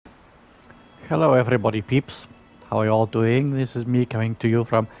Hello everybody peeps, how are you all doing? This is me coming to you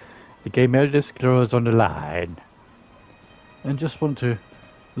from the game Elder Scrolls on the Line. And just want to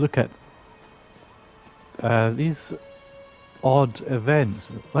look at these odd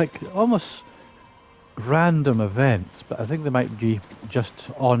events, like almost random events, but I think they might be just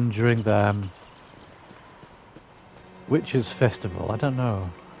on during the Witches Festival, I don't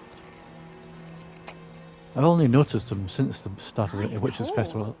know. I've only noticed them since the start of the Witches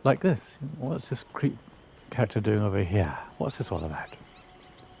Festival, like this. What's this creep character doing over here? What's this all about?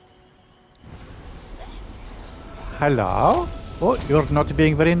 Hello? Oh, you're not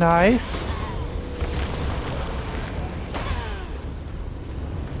being very nice.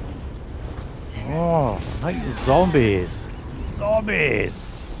 Oh, like zombies. Zombies!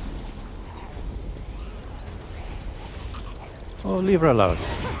 Oh, leave her alone.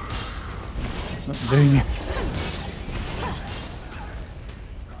 Not doing it.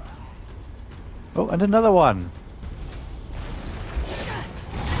 Oh, and another one.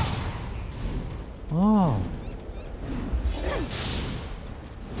 Oh.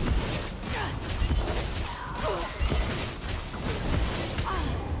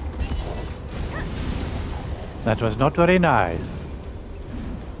 That was not very nice.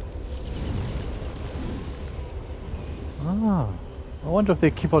 Oh. I wonder if they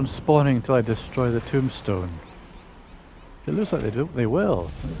keep on spawning until I destroy the tombstone. It looks like they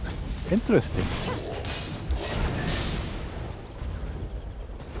will. It's interesting.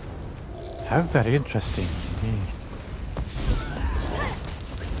 How very interesting indeed.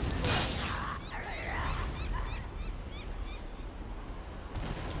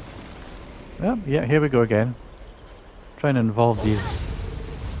 Oh, yeah, here we go again. Trying to involve these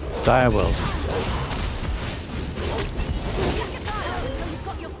direwolves.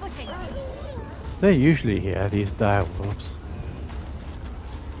 They're usually here, these direwolves.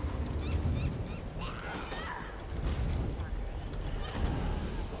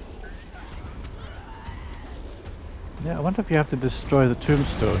 Yeah, I wonder if you have to destroy the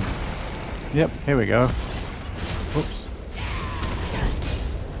tombstone. Yep, here we go. Whoops.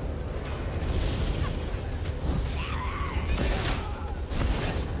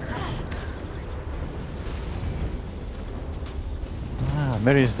 Ah,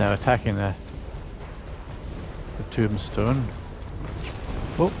 Mary's now attacking the tombstone.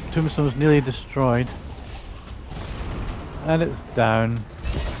 Oh, tombstone's nearly destroyed. And it's down.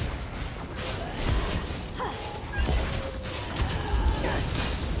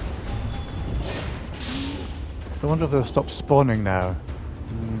 So I wonder if they'll stop spawning now.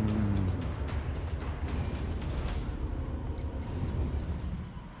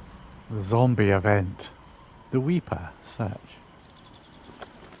 The zombie event. The Weeper. Search.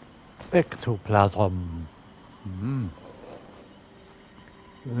 Ectoplasm.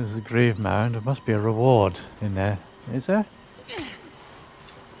 This is a grave mound. There must be a reward in there. Is there?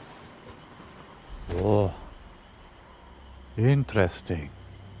 Oh. Interesting.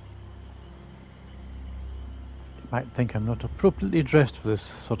 You might think I'm not appropriately dressed for this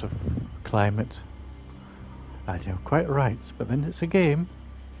sort of climate. And you're quite right, but then it's a game.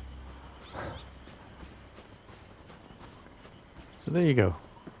 So there you go.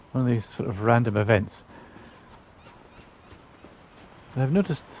 One of these sort of random events. I've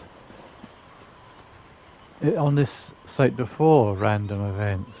noticed it on this site before, random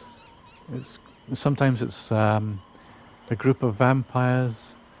events. Sometimes it's a group of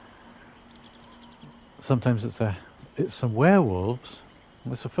vampires. Sometimes it's some werewolves.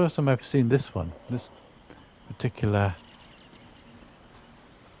 It's the first time I've seen this one, this particular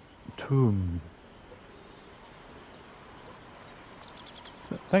tomb.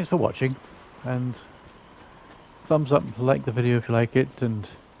 So, thanks for watching, and thumbs up, like the video if you like it, and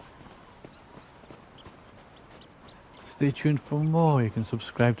stay tuned for more. You can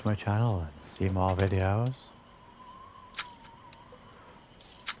subscribe to my channel and see more videos.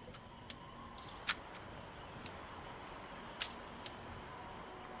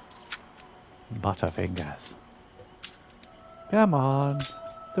 Butterfingers. Come on,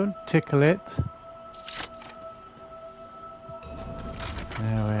 don't tickle it.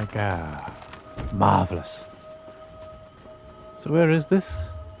 There we go. Marvellous. So where is this?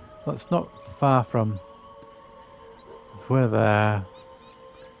 Well, it's not far from where the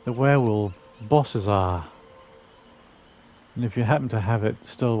werewolf bosses are. And if you happen to have it,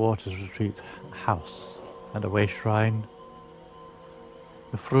 Stillwater's Retreat House and Away Shrine,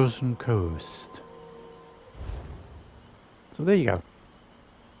 the Frozen Coast. So there you go.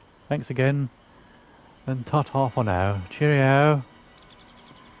 Thanks again, and ta-ta for now. Cheerio.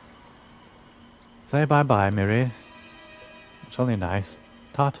 Say bye-bye, Miri. It's only nice.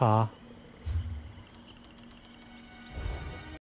 Ta-ta.